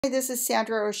Hi, this is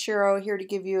Sandra Oshiro here to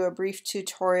give you a brief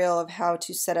tutorial of how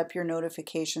to set up your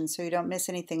notifications so you don't miss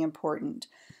anything important.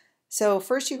 So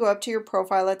first you go up to your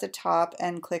profile at the top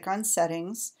and click on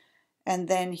Settings, and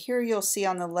then here you'll see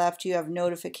on the left you have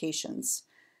Notifications.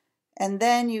 And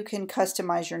then you can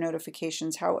customize your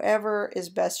notifications however is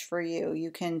best for you. You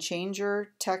can change your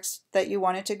text that you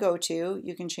want it to go to.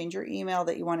 You can change your email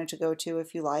that you want it to go to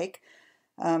if you like.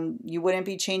 You wouldn't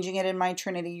be changing it in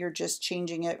MyTrinity, you're just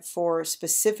changing it for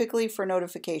specifically for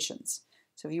notifications.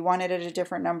 So if you want it at a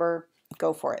different number,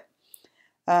 go for it.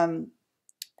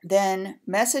 Then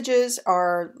messages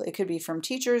are, it could be from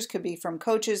teachers, could be from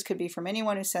coaches, could be from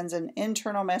anyone who sends an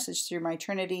internal message through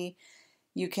MyTrinity.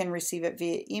 You can receive it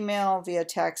via email, via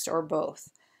text, or both.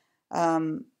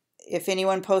 If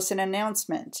anyone posts an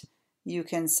announcement, you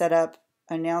can set up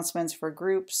announcements for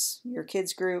groups, your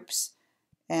kids' groups,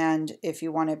 and if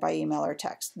you want it by email or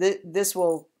text. This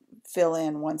will fill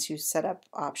in once you set up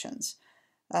options.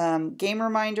 Game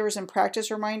reminders and practice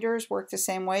reminders work the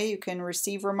same way. You can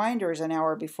receive reminders an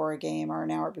hour before a game or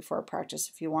an hour before a practice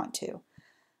if you want to.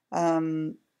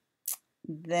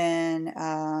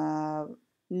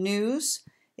 News.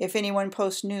 If anyone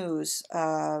posts news,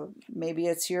 maybe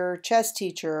it's your chess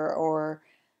teacher or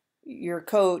your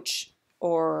coach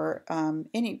or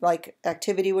any, like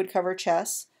activity would cover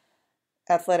chess.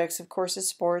 Athletics, of course, is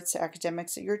sports.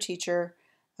 Academics, your teacher.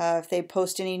 If they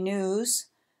post any news,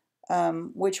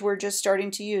 which we're just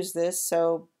starting to use this,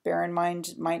 so bear in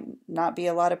mind, might not be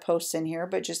a lot of posts in here,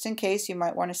 but just in case, you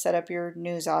might want to set up your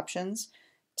news options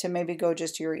to maybe go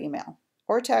just to your email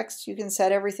or text. You can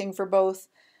set everything for both.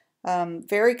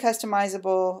 Very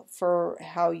customizable for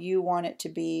how you want it to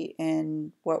be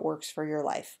and what works for your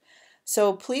life.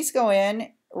 So please go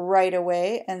in right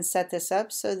away and set this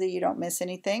up so that you don't miss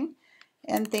anything.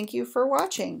 And thank you for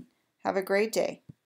watching. Have a great day.